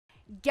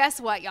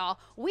Guess what, y'all?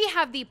 We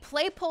have the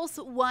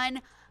PlayPulse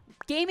ONE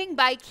gaming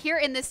bike here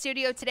in the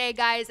studio today,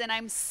 guys, and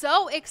I'm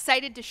so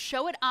excited to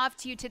show it off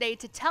to you today,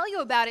 to tell you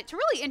about it, to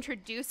really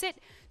introduce it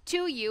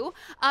to you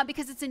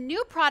because it's a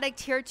new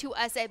product here to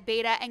us at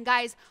Beta. And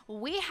guys,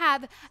 we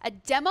have a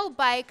demo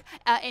bike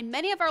in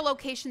many of our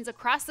locations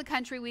across the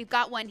country. We've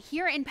got one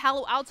here in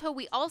Palo Alto.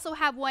 We also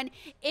have one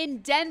in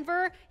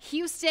Denver,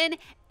 Houston,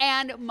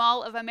 and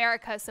Mall of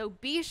America. So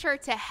be sure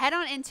to head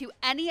on into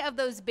any of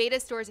those Beta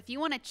stores if you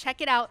want to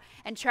check it out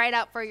and try it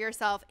out for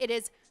yourself. It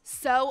is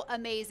so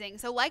amazing.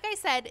 So like I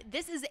said,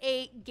 this is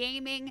a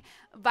gaming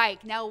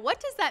bike. Now, what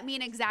does that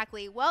mean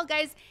exactly? Well,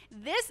 guys,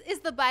 this is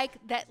the bike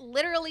that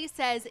literally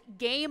says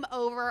game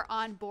over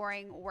on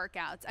boring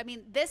workouts. I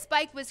mean, this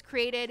bike was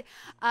created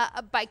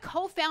by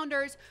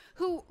co-founders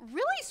who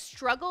really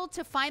struggled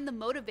to find the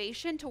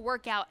motivation to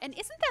work out. And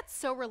isn't that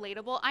so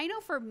relatable? I know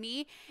for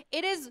me,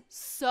 it is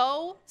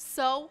so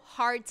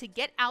hard to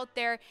get out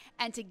there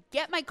and to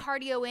get my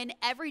cardio in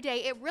every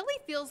day. It really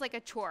feels like a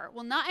chore.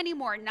 Well, not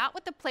anymore, not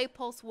with the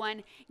PlayPulse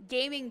ONE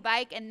gaming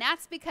bike. And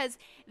that's because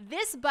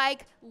this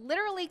bike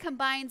literally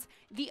combines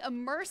the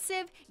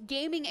immersive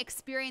gaming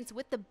experience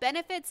with the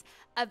benefits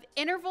of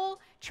interval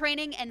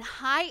training and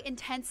high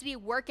intensity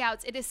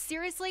workouts. It is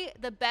seriously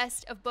the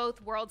best of both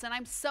worlds. And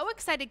I'm so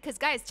excited because,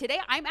 guys, today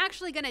I'm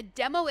actually going to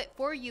demo it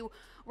for you.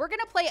 We're going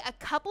to play a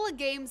couple of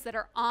games that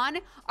are on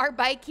our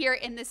bike here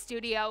in the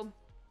studio.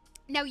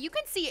 Now you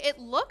can see it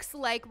looks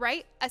like,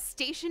 right, a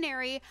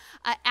stationary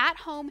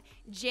at-home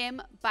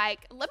gym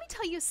bike. Let me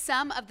tell you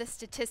some of the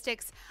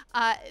statistics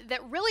that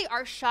really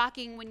are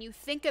shocking when you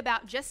think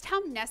about just how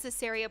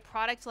necessary a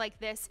product like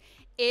this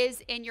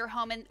is in your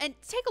home. And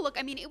take a look.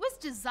 I mean, it was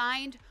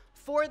designed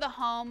for the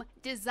home,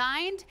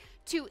 designed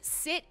to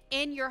sit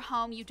in your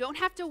home. You don't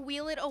have to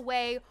wheel it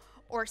away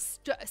or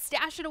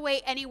stash it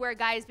away anywhere,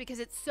 guys, because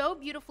it's so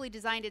beautifully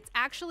designed. It's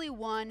actually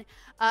won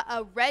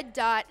a Red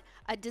Dot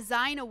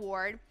Design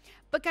Award.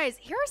 But guys,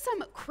 here are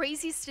some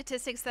crazy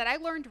statistics that I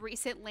learned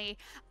recently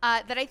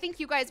that I think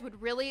you guys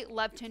would really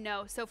love to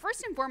know. So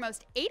first and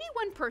foremost,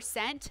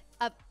 81%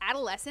 of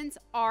adolescents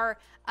are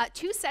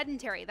too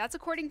sedentary. That's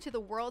according to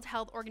the World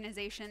Health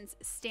Organization's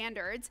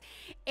standards.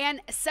 And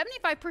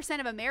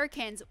 75% of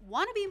Americans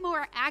want to be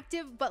more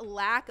active but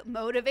lack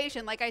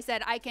motivation. Like I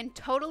said, I can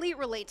totally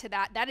relate to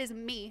that. That is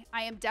me.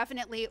 I am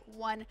definitely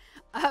one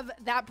of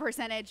that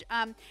percentage.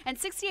 And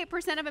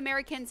 68% of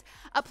Americans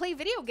play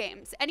video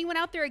games. Anyone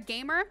out there a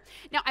gamer?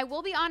 Now, I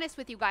will be honest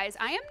with you guys.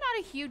 I am not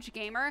a huge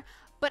gamer,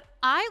 but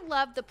I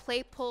love the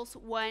PlayPulse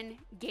ONE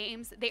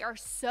games. They are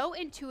so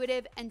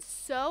intuitive and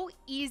so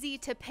easy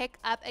to pick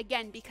up,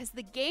 again, because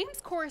the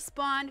games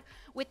correspond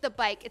with the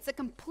bike. It's a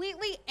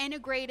completely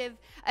integrated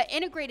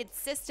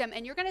system,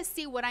 and you're going to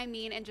see what I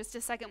mean in just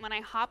a second when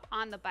I hop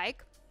on the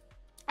bike.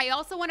 I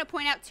also want to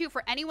point out, too,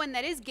 for anyone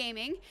that is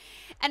gaming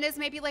and is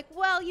maybe like,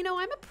 well, you know,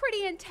 I'm a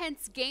pretty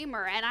intense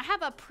gamer and I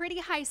have a pretty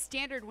high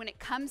standard when it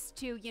comes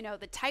to, you know,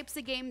 the types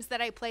of games that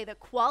I play, the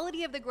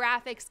quality of the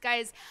graphics,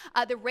 guys.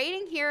 The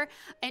rating here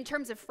in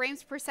terms of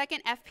frames per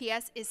second,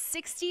 FPS, is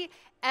 60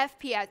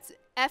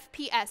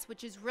 FPS,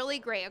 which is really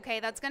great, okay?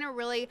 That's going to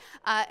really,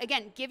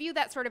 again, give you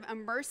that sort of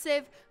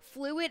immersive,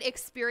 fluid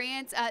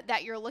experience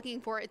that you're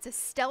looking for. It's a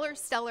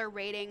stellar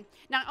rating.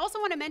 Now, I also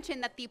want to mention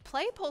that the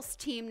PlayPulse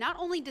team not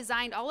only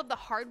designed all of the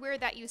hardware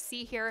that you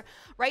see here,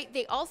 right?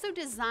 They also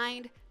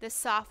designed the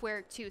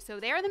software too. So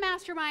they're the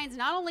masterminds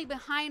not only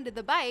behind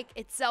the bike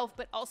itself,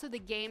 but also the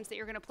games that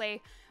you're going to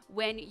play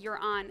when you're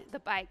on the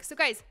bike. So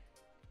guys,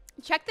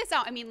 check this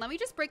out. I mean, let me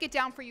just break it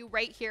down for you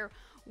right here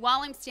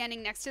while I'm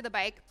standing next to the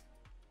bike.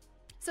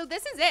 So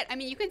this is it. I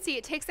mean, you can see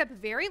it takes up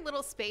very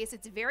little space.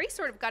 It's very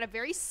sort of got a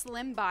very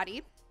slim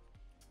body.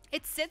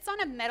 It sits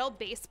on a metal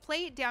base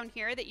plate down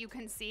here that you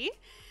can see.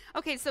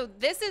 Okay, so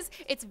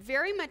it's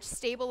very much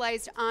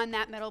stabilized on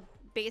that metal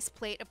base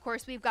plate. Of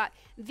course, we've got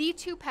the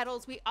two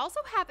pedals. We also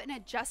have an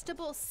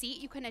adjustable seat.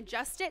 You can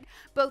adjust it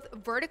both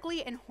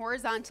vertically and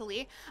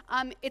horizontally.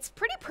 It's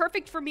pretty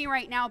perfect for me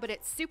right now, but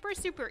it's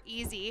super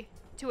easy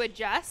to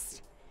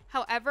adjust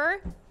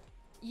however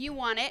you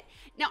want it.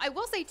 Now, I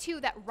will say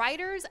too that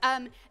riders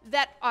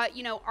that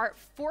you know, are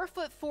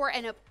 4'4"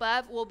 and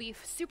above will be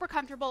super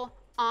comfortable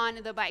on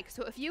the bike.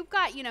 So if you've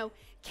got, you know,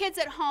 kids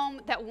at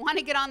home that want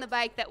to get on the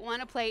bike, that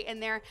want to play,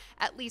 and they're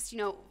at least, you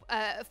know,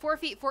 4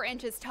 feet 4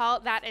 inches tall,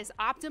 that is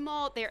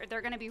optimal.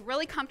 They're going to be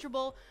really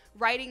comfortable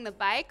riding the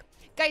bike.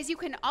 Guys, you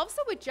can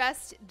also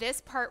adjust this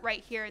part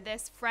right here,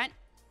 this front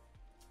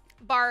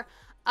bar,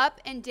 up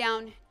and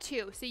down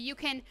too. So you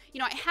can, you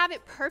know, I have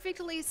it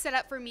perfectly set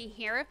up for me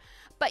here,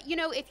 but you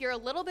know, if you're a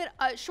little bit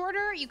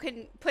shorter, you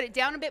can put it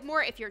down a bit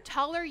more. If you're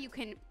taller, you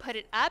can put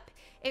it up.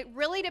 It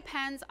really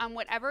depends on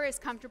whatever is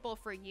comfortable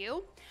for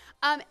you.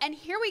 And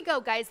here we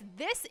go, guys.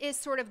 This is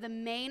sort of the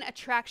main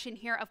attraction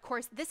here. Of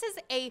course, this is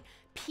a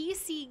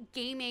PC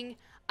gaming,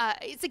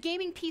 it's a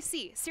gaming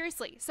PC,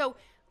 seriously. So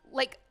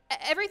like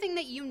everything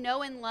that you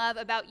know and love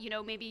about, you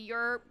know, maybe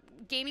your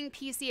gaming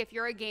PC if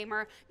you're a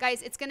gamer.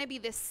 Guys, it's gonna be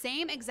the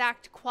same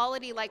exact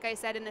quality, like I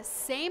said, and the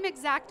same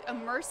exact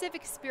immersive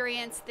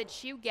experience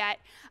that you get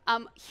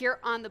here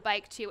on the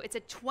bike too. It's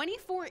a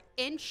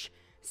 24-inch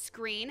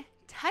screen,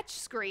 touch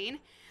screen,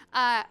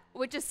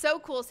 which is so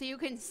cool. So you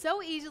can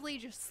so easily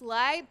just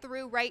slide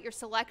through, right, your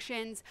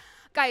selections.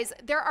 Guys,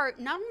 there are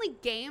not only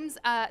games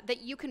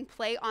that you can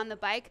play on the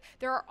bike,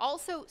 there are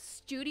also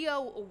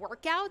studio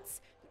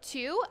workouts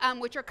too,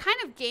 which are kind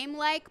of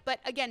game-like, but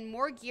again,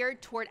 more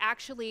geared toward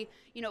actually,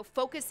 you know,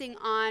 focusing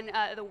on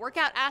the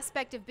workout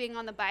aspect of being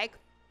on the bike.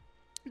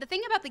 The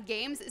thing about the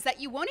games is that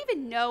you won't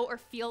even know or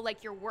feel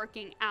like you're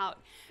working out.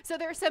 So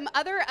there are some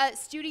other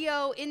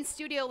in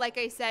studio, like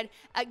I said,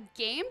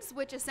 games,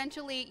 which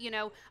essentially, you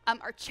know,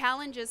 are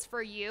challenges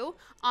for you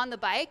on the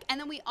bike. And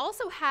then we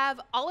also have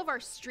all of our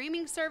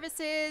streaming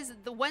services,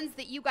 the ones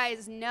that you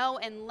guys know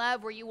and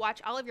love, where you watch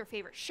all of your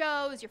favorite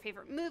shows, your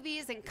favorite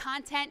movies and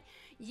content.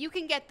 You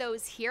can get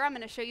those here. I'm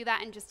going to show you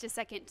that in just a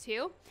second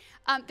too.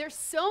 There's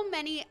so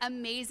many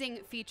amazing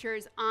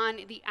features on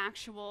the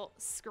actual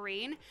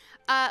screen.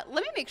 Let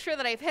me make sure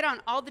that I've hit on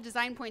all the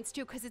design points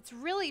too, because it's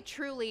really,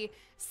 truly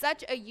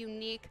such a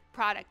unique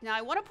product. Now,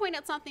 I want to point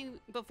out something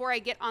before I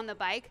get on the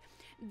bike.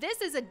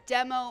 This is a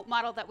demo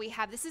model that we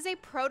have. This is a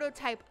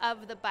prototype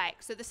of the bike.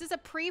 So this is a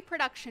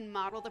pre-production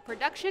model. The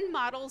production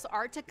models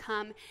are to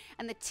come,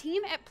 and the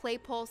team at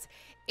PlayPulse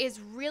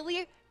is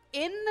really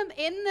in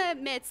the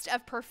midst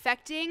of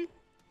perfecting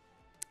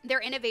their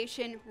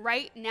innovation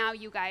right now,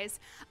 you guys.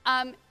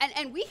 And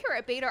we here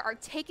at Beta are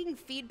taking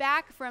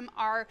feedback from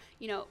our,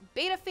 you know,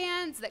 Beta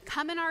fans that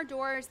come in our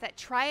doors, that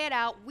try it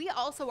out. We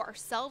also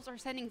ourselves are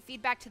sending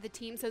feedback to the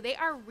team, so they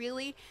are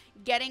really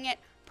getting it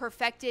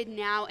perfected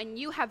now, and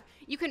you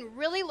can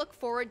really look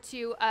forward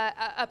to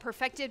a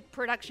perfected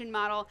production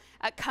model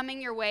coming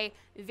your way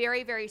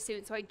very, very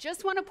soon. So I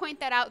just want to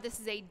point that out. This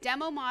is a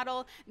demo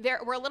model.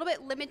 We're a little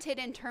bit limited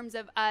in terms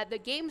of the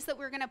games that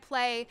we're going to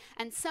play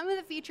and some of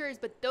the features,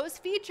 but those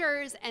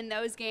features and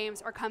those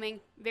games are coming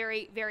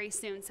very, very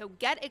soon. So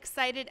get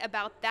excited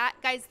about that,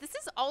 guys. This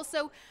is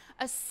also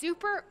a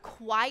super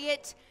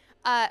quiet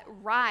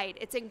ride.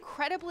 It's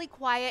incredibly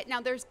quiet.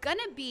 Now, there's going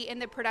to be in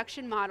the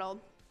production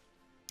model,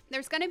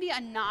 there's going to be a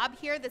knob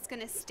here that's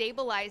going to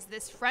stabilize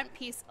this front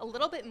piece a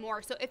little bit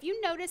more. So if you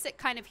notice it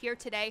kind of here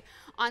today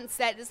on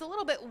set, it's a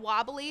little bit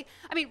wobbly.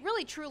 I mean,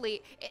 really,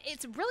 truly,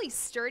 it's really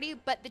sturdy,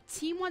 but the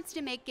team wants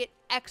to make it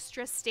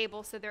extra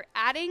stable. So they're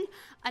adding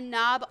a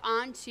knob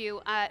onto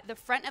the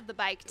front of the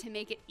bike to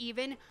make it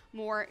even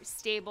more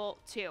stable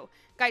too.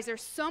 Guys,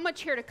 there's so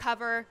much here to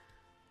cover.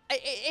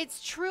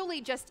 It's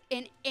truly just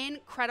an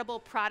incredible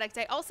product.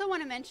 I also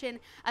want to mention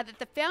that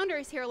the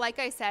founders here, like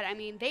I said, I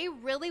mean, they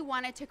really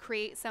wanted to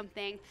create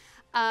something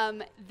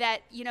that,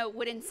 you know,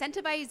 would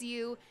incentivize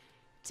you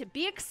to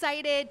be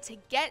excited, to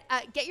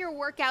get your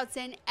workouts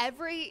in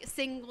every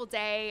single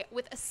day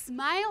with a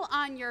smile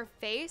on your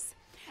face.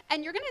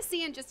 And you're going to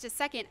see in just a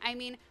second, I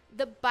mean,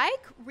 the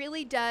bike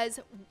really does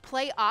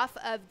play off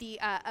of the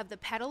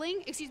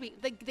pedaling. Excuse me,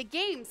 the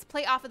games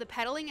play off of the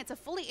pedaling. It's a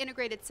fully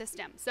integrated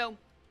system. So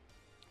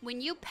when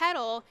you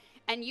pedal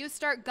and you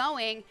start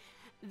going,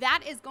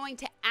 that is going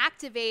to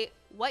activate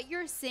what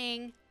you're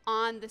seeing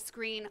on the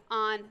screen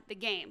on the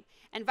game,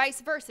 and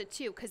vice versa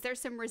too, because there's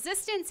some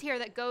resistance here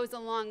that goes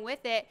along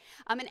with it.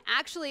 And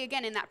actually,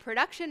 again, in that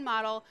production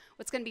model,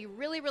 what's going to be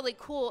really, really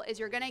cool is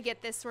you're going to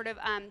get this sort of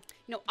you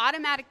know,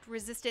 automatic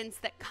resistance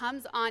that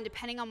comes on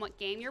depending on what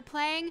game you're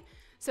playing.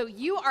 So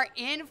you are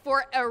in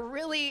for a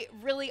really,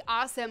 really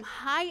awesome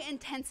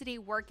high-intensity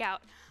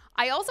workout.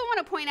 I also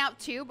want to point out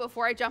too,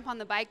 before I jump on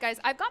the bike, guys,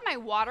 I've got my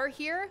water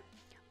here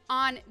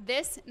on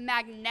this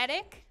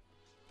magnetic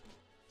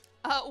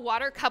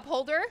water cup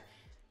holder.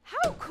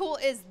 How cool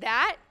is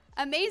that?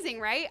 Amazing,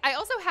 right? I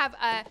also have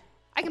I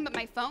can put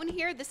my phone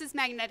here. This is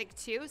magnetic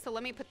too, so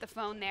let me put the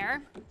phone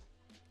there.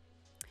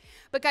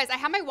 But guys, I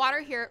have my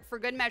water here for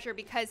good measure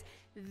because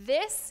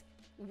this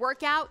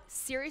workout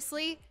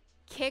seriously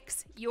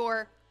kicks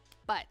your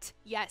butt.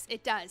 Yes,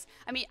 it does.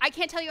 I mean, I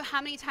can't tell you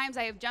how many times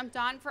I have jumped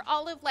on for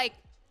all of like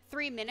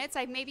 3 minutes.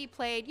 I've maybe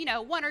played, you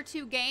know, 1 or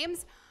 2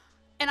 games,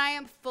 and I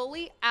am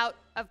fully out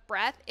of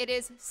breath. It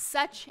is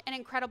such an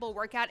incredible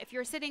workout. If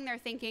you're sitting there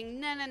thinking,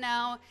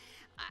 no,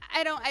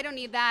 I don't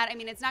need that. I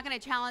mean, it's not going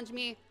to challenge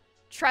me.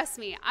 Trust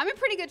me, I'm in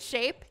pretty good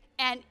shape,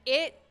 and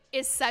it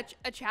is such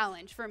a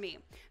challenge for me.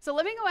 So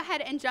let me go ahead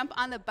and jump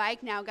on the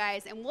bike now,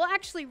 guys, and we'll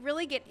actually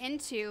really get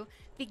into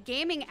the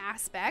gaming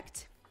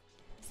aspect.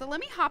 So let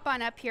me hop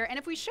on up here, and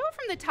if we show it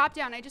from the top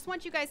down, I just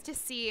want you guys to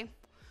see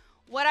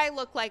what I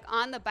look like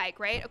on the bike,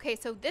 right? Okay,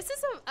 so this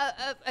is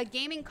a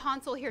gaming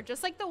console here,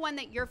 just like the one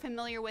that you're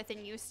familiar with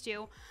and used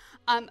to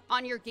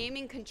on your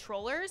gaming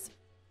controllers.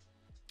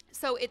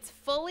 So it's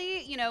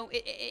fully, you know,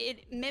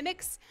 it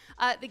mimics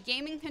the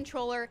gaming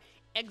controller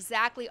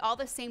exactly, all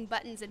the same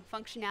buttons and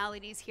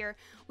functionalities here.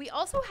 We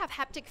also have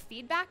haptic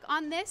feedback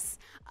on this.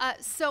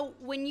 So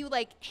when you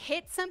like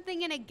hit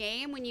something in a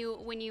game, when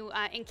you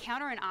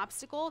encounter an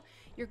obstacle,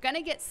 you're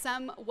gonna get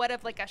somewhat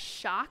of like a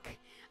shock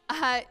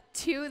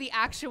to the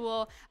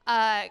actual,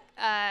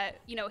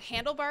 you know,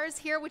 handlebars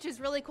here, which is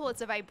really cool.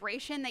 It's a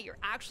vibration that you're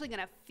actually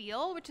gonna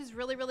feel, which is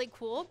really, really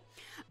cool.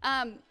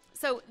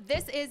 So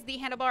this is the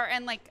handlebar,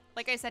 and like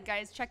I said,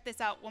 guys, check this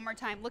out one more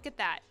time. Look at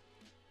that.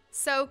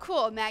 So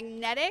cool,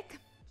 magnetic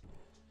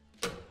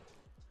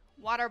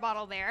water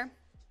bottle there.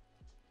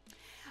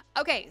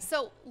 Okay,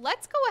 so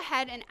let's go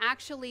ahead and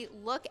actually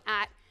look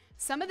at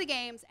some of the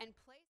games and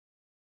play.